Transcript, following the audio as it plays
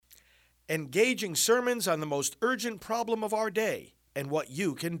engaging sermons on the most urgent problem of our day and what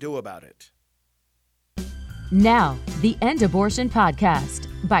you can do about it. Now, the End Abortion Podcast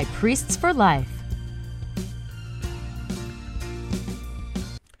by Priests for Life.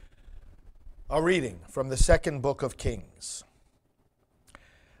 A reading from the second book of Kings.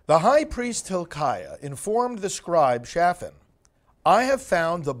 The high priest Hilkiah informed the scribe Shaphan, "I have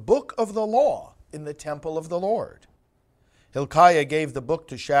found the book of the law in the temple of the Lord." Hilkiah gave the book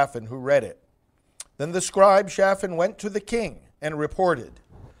to Shaphan, who read it. Then the scribe Shaphan went to the king and reported,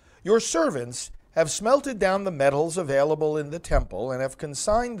 "Your servants have smelted down the metals available in the temple and have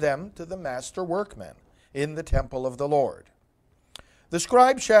consigned them to the master workmen in the temple of the Lord." The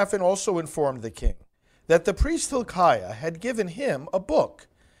scribe Shaphan also informed the king that the priest Hilkiah had given him a book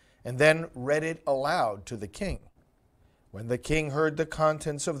and then read it aloud to the king. When the king heard the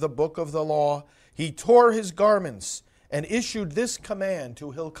contents of the book of the law, he tore his garments and issued this command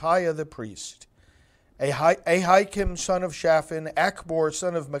to Hilkiah the priest: Ahikam son of Shaphan, Achbor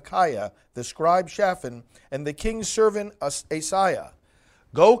son of Micaiah, the scribe Shaphan, and the king's servant Asaiah,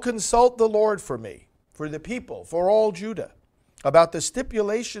 go consult the Lord for me, for the people, for all Judah, about the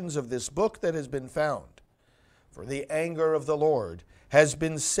stipulations of this book that has been found. For the anger of the Lord has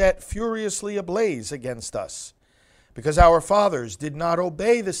been set furiously ablaze against us, because our fathers did not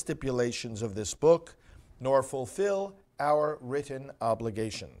obey the stipulations of this book, nor fulfill our written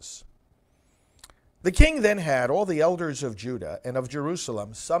obligations. The king then had all the elders of Judah and of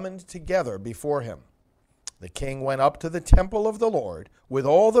Jerusalem summoned together before him. The king went up to the temple of the Lord with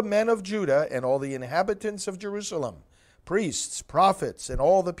all the men of Judah and all the inhabitants of Jerusalem, priests, prophets, and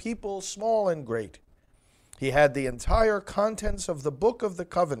all the people, small and great. He had the entire contents of the book of the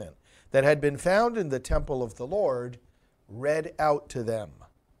covenant that had been found in the temple of the Lord read out to them.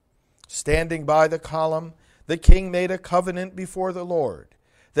 Standing by the column, the king made a covenant before the Lord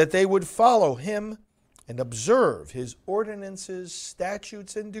that they would follow him and observe his ordinances,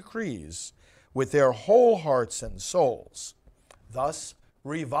 statutes, and decrees with their whole hearts and souls, thus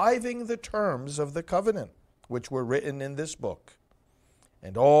reviving the terms of the covenant which were written in this book.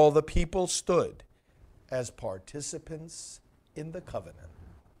 And all the people stood as participants in the covenant.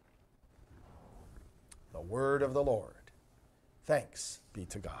 The word of the Lord. Thanks be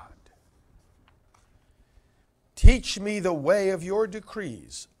to God. Teach me the way of your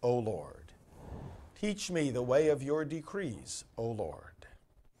decrees, O Lord. Teach me the way of your decrees, O Lord.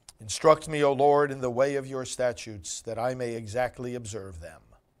 Instruct me, O Lord, in the way of your statutes, that I may exactly observe them.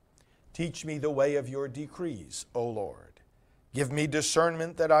 Teach me the way of your decrees, O Lord. Give me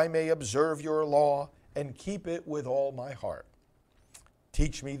discernment that I may observe your law and keep it with all my heart.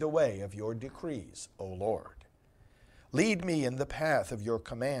 Teach me the way of your decrees, O Lord. Lead me in the path of your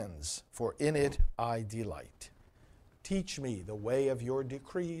commands, for in it I delight. Teach me the way of your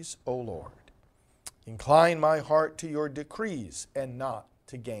decrees, O Lord. Incline my heart to your decrees and not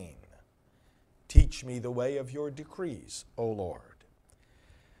to gain. Teach me the way of your decrees, O Lord.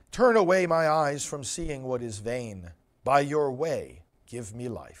 Turn away my eyes from seeing what is vain. By your way, give me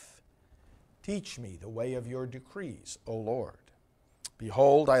life. Teach me the way of your decrees, O Lord.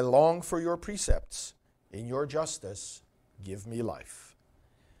 Behold, I long for your precepts. In your justice, give me life.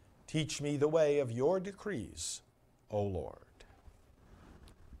 Teach me the way of your decrees, O Lord.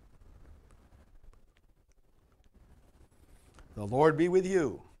 The Lord be with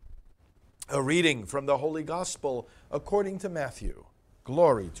you. A reading from the Holy Gospel according to Matthew.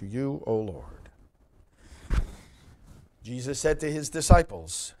 Glory to you, O Lord. Jesus said to his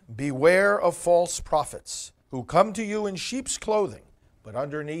disciples, "Beware of false prophets who come to you in sheep's clothing, but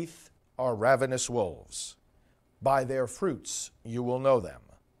underneath are ravenous wolves. By their fruits you will know them.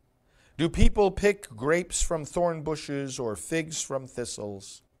 Do people pick grapes from thorn bushes or figs from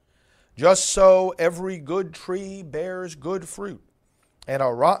thistles? Just so every good tree bears good fruit, and a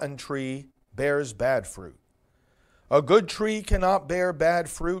rotten tree bears bad fruit. A good tree cannot bear bad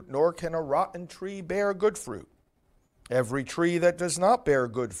fruit, nor can a rotten tree bear good fruit. Every tree that does not bear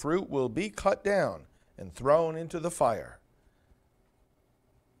good fruit will be cut down and thrown into the fire.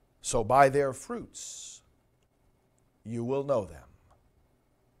 So by their fruits you will know them."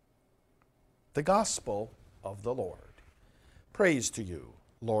 The Gospel of the Lord. Praise to you,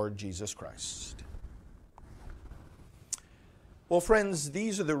 Lord Jesus Christ. Well, friends,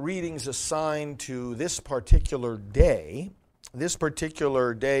 these are the readings assigned to this particular day. This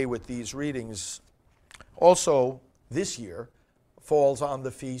particular day with these readings also this year falls on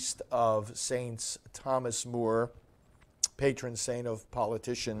the feast of Saints Thomas More, patron saint of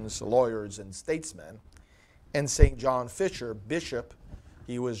politicians, lawyers, and statesmen, and St. John Fisher, bishop.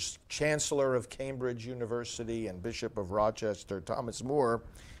 He was Chancellor of Cambridge University and Bishop of Rochester. Thomas More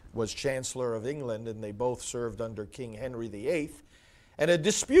was Chancellor of England, and they both served under King Henry VIII. And a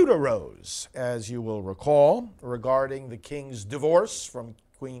dispute arose, as you will recall, regarding the king's divorce from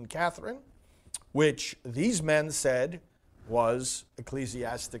Queen Catherine, which these men said was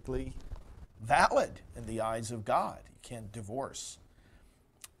ecclesiastically valid in the eyes of God. You can't divorce.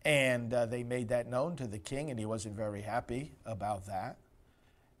 And they made that known to the king, and he wasn't very happy about that.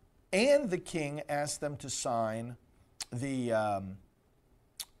 And the king asked them to sign the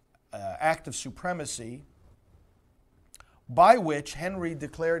Act of Supremacy, by which Henry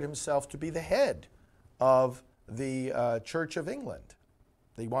declared himself to be the head of the Church of England.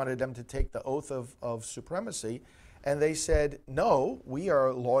 They wanted them to take the oath of supremacy, and they said, no, we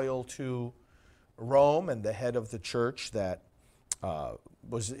are loyal to Rome and the head of the church that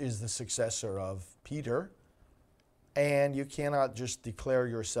is the successor of Peter, and you cannot just declare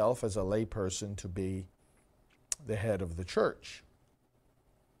yourself as a layperson to be the head of the church.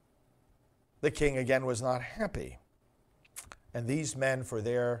 The king again was not happy. And these men, for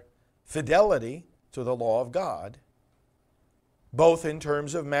their fidelity to the law of God, both in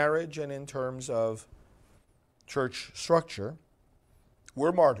terms of marriage and in terms of church structure,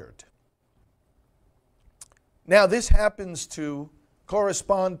 were martyred. Now, this happens to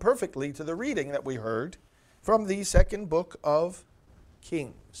correspond perfectly to the reading that we heard from the second book of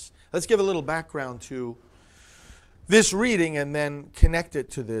Kings. Let's give a little background to this reading and then connect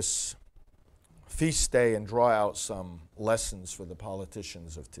it to this feast day and draw out some lessons for the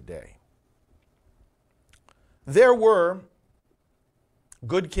politicians of today. There were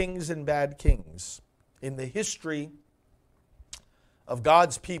good kings and bad kings in the history of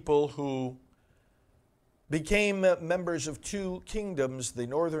God's people who became members of two kingdoms, the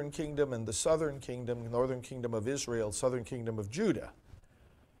northern kingdom and the southern kingdom, the northern kingdom of Israel, southern kingdom of Judah.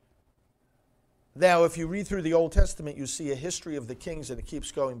 Now, if you read through the Old Testament, you see a history of the kings, and it keeps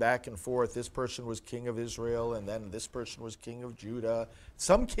going back and forth. This person was king of Israel, and then this person was king of Judah.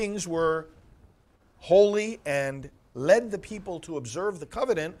 Some kings were holy and led the people to observe the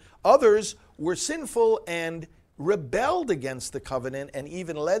covenant. Others were sinful and rebelled against the covenant and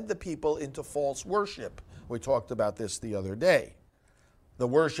even led the people into false worship. We talked about this the other day. The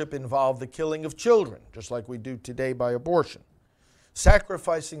worship involved the killing of children, just like we do today by abortion.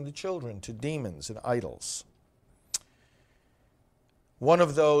 Sacrificing the children to demons and idols. One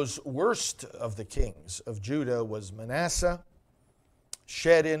of those worst of the kings of Judah was Manasseh.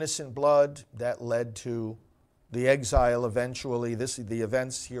 Shed innocent blood that led to the exile eventually. The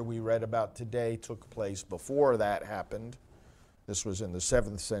events here we read about today took place before that happened. This was in the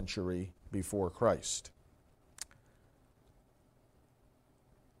 7th century before Christ.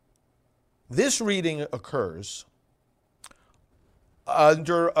 This reading occurs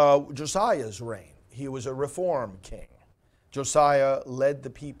under Josiah's reign. He was a reform king. Josiah led the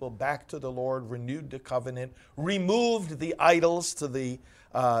people back to the Lord, renewed the covenant, removed the idols to the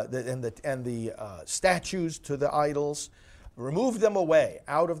statues to the idols, removed them away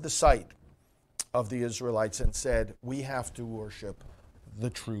out of the sight of the Israelites, and said, we have to worship the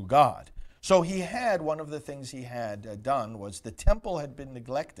true God. So he had, one of the things he had done was the temple had been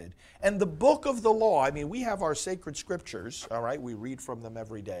neglected. And the book of the law, I mean, we have our sacred scriptures, all right? We read from them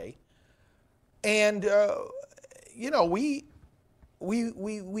every day. And, we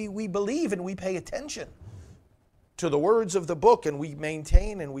believe and we pay attention to the words of the book, and we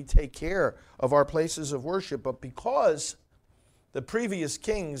maintain and we take care of our places of worship. But because the previous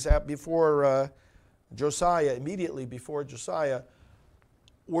kings before Josiah, immediately before Josiah,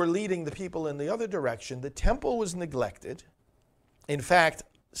 were leading the people in the other direction, the temple was neglected. In fact,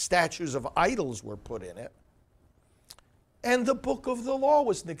 statues of idols were put in it. And the book of the law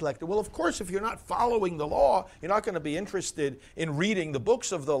was neglected. Well, of course, if you're not following the law, you're not going to be interested in reading the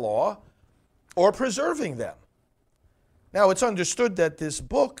books of the law or preserving them. Now, it's understood that this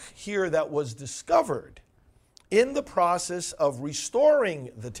book here that was discovered in the process of restoring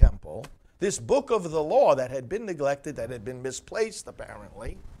the temple, this book of the law that had been neglected, that had been misplaced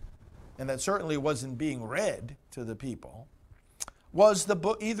apparently, and that certainly wasn't being read to the people, was the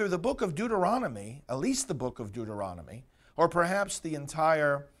book, either the book of Deuteronomy, at least the book of Deuteronomy, or perhaps the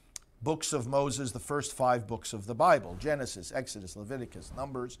entire books of Moses, the first 5 books of the Bible, Genesis, Exodus, Leviticus,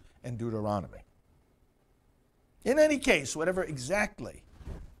 Numbers, and Deuteronomy. In any case, whatever exactly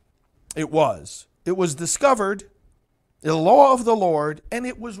it was discovered, the law of the Lord, and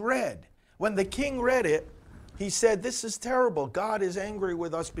it was read. When the king read it, he said, this is terrible. God is angry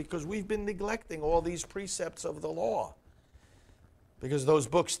with us because we've been neglecting all these precepts of the law. Because those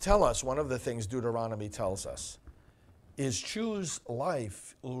books tell us, one of the things Deuteronomy tells us, is choose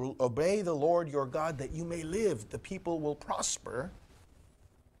life, obey the Lord your God that you may live. The people will prosper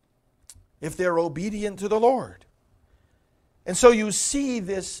if they're obedient to the Lord. And so you see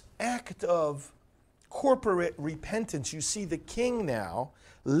this act of corporate repentance. You see the king now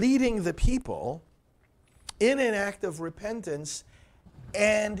leading the people in an act of repentance,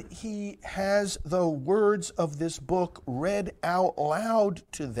 and he has the words of this book read out loud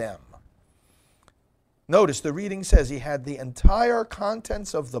to them. Notice the reading says he had the entire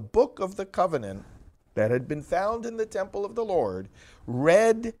contents of the book of the covenant that had been found in the temple of the Lord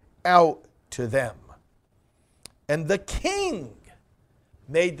read out to them. And the king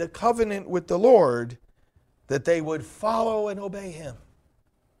made the covenant with the Lord that they would follow and obey him.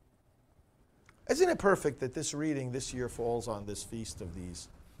 Isn't it perfect that this reading this year falls on this feast of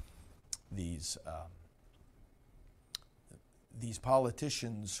these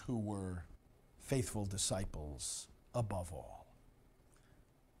politicians who were faithful disciples above all?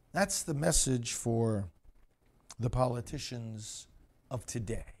 That's the message for the politicians of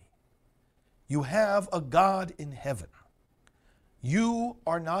today. You have a God in heaven. You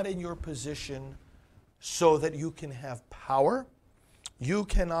are not in your position so that you can have power. You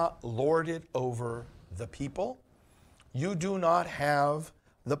cannot lord it over the people. You do not have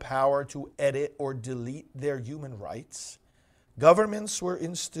the power to edit or delete their human rights. Governments were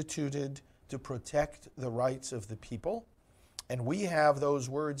instituted to protect the rights of the people, and we have those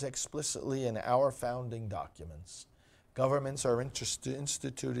words explicitly in our founding documents. Governments are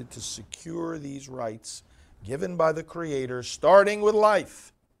instituted to secure these rights given by the Creator, starting with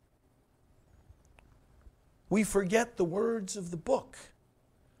life. We forget the words of the book.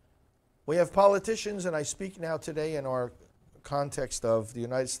 We have politicians, and I speak now today in our context of the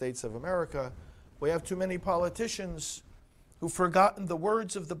United States of America, we have too many politicians who've forgotten the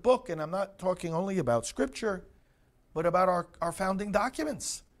words of the book, and I'm not talking only about Scripture, but about our founding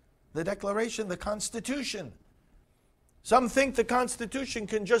documents, the Declaration, the Constitution. Some think the Constitution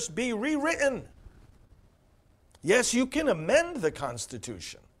can just be rewritten. Yes, you can amend the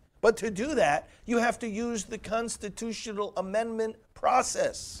Constitution, but to do that, you have to use the constitutional amendment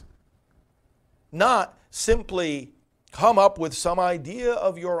process, not simply come up with some idea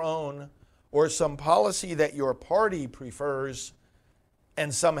of your own or some policy that your party prefers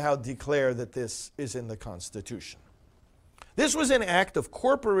and somehow declare that this is in the Constitution. This was an act of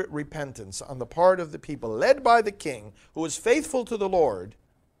corporate repentance on the part of the people, led by the king, who was faithful to the Lord,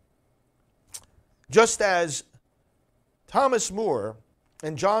 just as Thomas More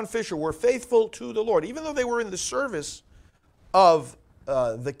and John Fisher were faithful to the Lord. Even though they were in the service of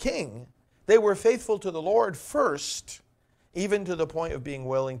the king, they were faithful to the Lord first, even to the point of being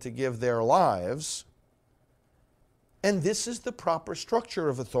willing to give their lives. And this is the proper structure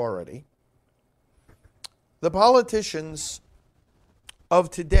of authority. The politicians of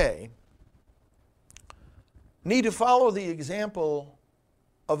today need to follow the example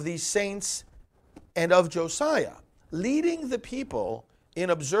of these saints and of Josiah, leading the people in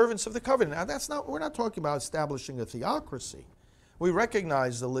observance of the covenant. Now, we're not talking about establishing a theocracy. We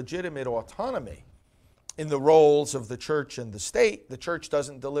recognize the legitimate autonomy in the roles of the church and the state. The church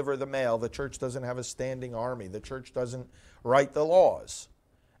doesn't deliver the mail. The church doesn't have a standing army. The church doesn't write the laws.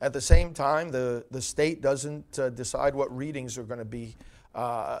 At the same time, the state doesn't decide what readings are going to be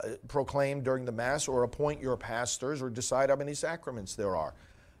proclaimed during the Mass, or appoint your pastors, or decide how many sacraments there are.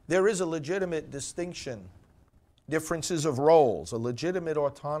 There is a legitimate distinction, differences of roles, a legitimate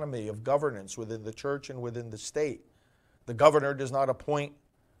autonomy of governance within the church and within the state. The governor does not appoint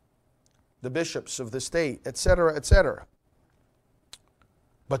the bishops of the state, etc., etc.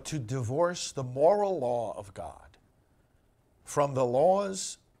 But to divorce the moral law of God from the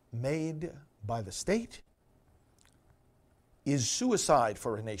laws made by the state is suicide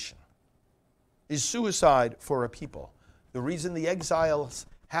for a nation, is suicide for a people. The reason the exiles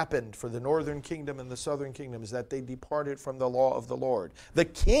happened for the northern kingdom and the southern kingdom is that they departed from the law of the Lord. The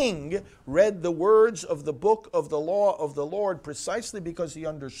king read the words of the book of the law of the Lord precisely because he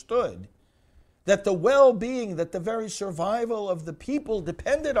understood that the well-being, that the very survival of the people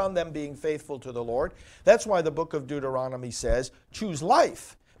depended on them being faithful to the Lord. That's why the book of Deuteronomy says, choose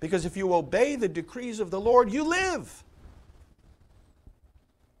life, because if you obey the decrees of the Lord, you live.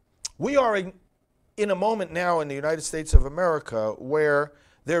 We are in a moment now in the United States of America where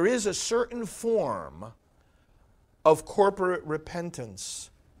there is a certain form of corporate repentance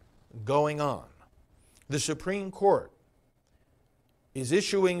going on. The Supreme Court is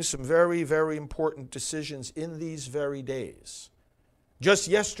issuing some very, very important decisions in these very days. Just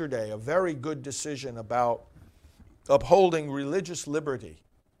yesterday, a very good decision about upholding religious liberty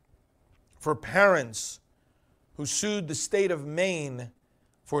for parents who sued the state of Maine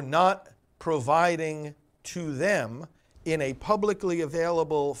for not providing to them in a publicly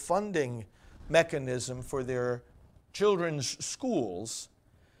available funding mechanism for their children's schools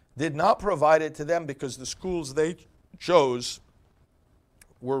did not provide it to them because the schools they chose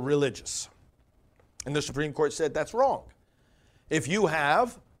were religious. And the Supreme Court said that's wrong. If you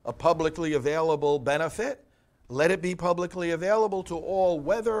have a publicly available benefit, let it be publicly available to all,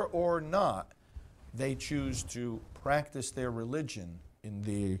 whether or not they choose to practice their religion in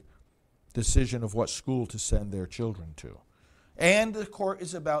the decision of what school to send their children to. And the court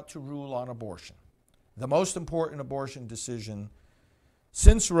is about to rule on abortion, the most important abortion decision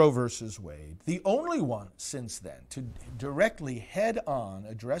since Roe versus Wade, the only one since then to directly head-on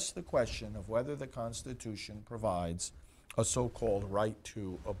address the question of whether the Constitution provides a so-called right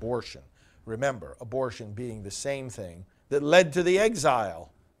to abortion. Remember, abortion being the same thing that led to the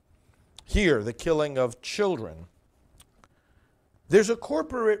exile. Here, the killing of children. There's a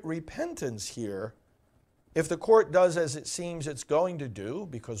corporate repentance here if the court does as it seems it's going to do,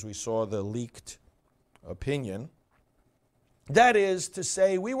 because we saw the leaked opinion. That is to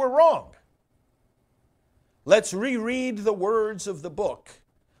say, we were wrong. Let's reread the words of the book.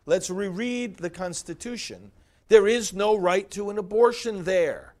 Let's reread the Constitution. There is no right to an abortion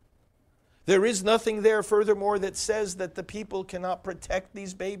there. There is nothing there, furthermore, that says that the people cannot protect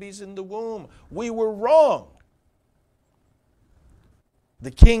these babies in the womb. We were wrong.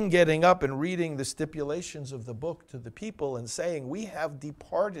 The king getting up and reading the stipulations of the book to the people and saying, we have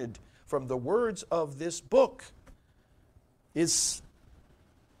departed from the words of this book, is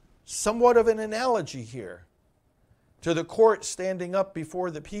somewhat of an analogy here to the court standing up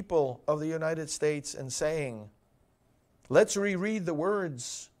before the people of the United States and saying, let's reread the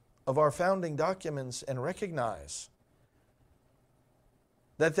words of our founding documents and recognize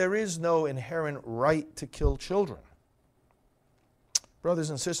that there is no inherent right to kill children. Brothers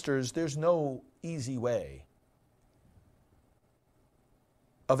and sisters, there's no easy way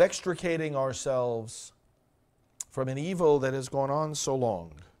of extricating ourselves from an evil that has gone on so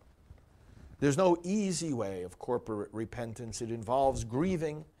long. There's no easy way of corporate repentance. It involves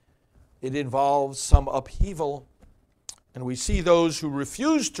grieving. It involves some upheaval. And we see those who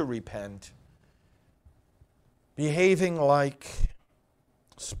refuse to repent behaving like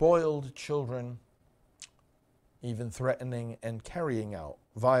spoiled children, even threatening and carrying out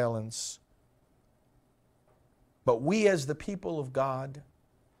violence. But we as the people of God,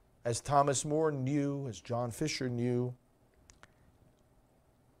 as Thomas More knew, as John Fisher knew,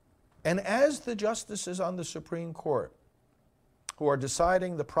 and as the justices on the Supreme Court who are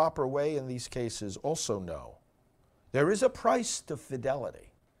deciding the proper way in these cases also know, there is a price to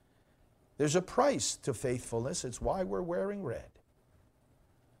fidelity. There's a price to faithfulness. It's why we're wearing red.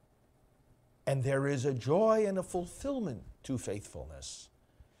 And there is a joy and a fulfillment to faithfulness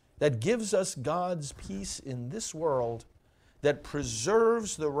that gives us God's peace in this world, that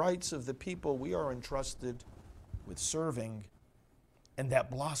preserves the rights of the people we are entrusted with serving, and that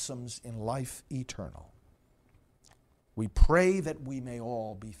blossoms in life eternal. We pray that we may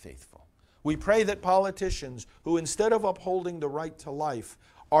all be faithful. We pray that politicians who, instead of upholding the right to life,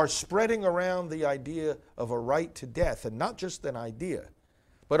 are spreading around the idea of a right to death, and not just an idea,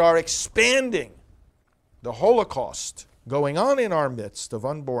 but are expanding the Holocaust going on in our midst of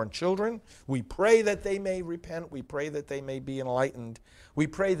unborn children. We pray that they may repent. We pray that they may be enlightened. We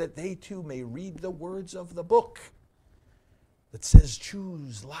pray that they too may read the words of the book that says,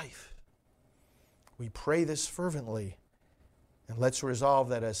 choose life. We pray this fervently, and let's resolve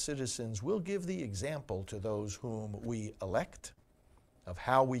that as citizens we'll give the example to those whom we elect of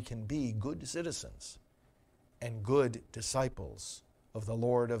how we can be good citizens and good disciples of the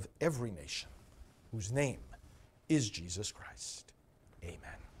Lord of every nation, whose name is Jesus Christ. Amen.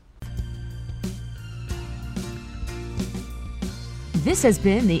 This has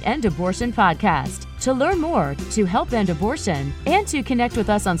been the End Abortion Podcast. To learn more, to help end abortion, and to connect with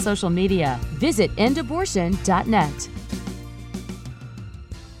us on social media, visit endabortion.net.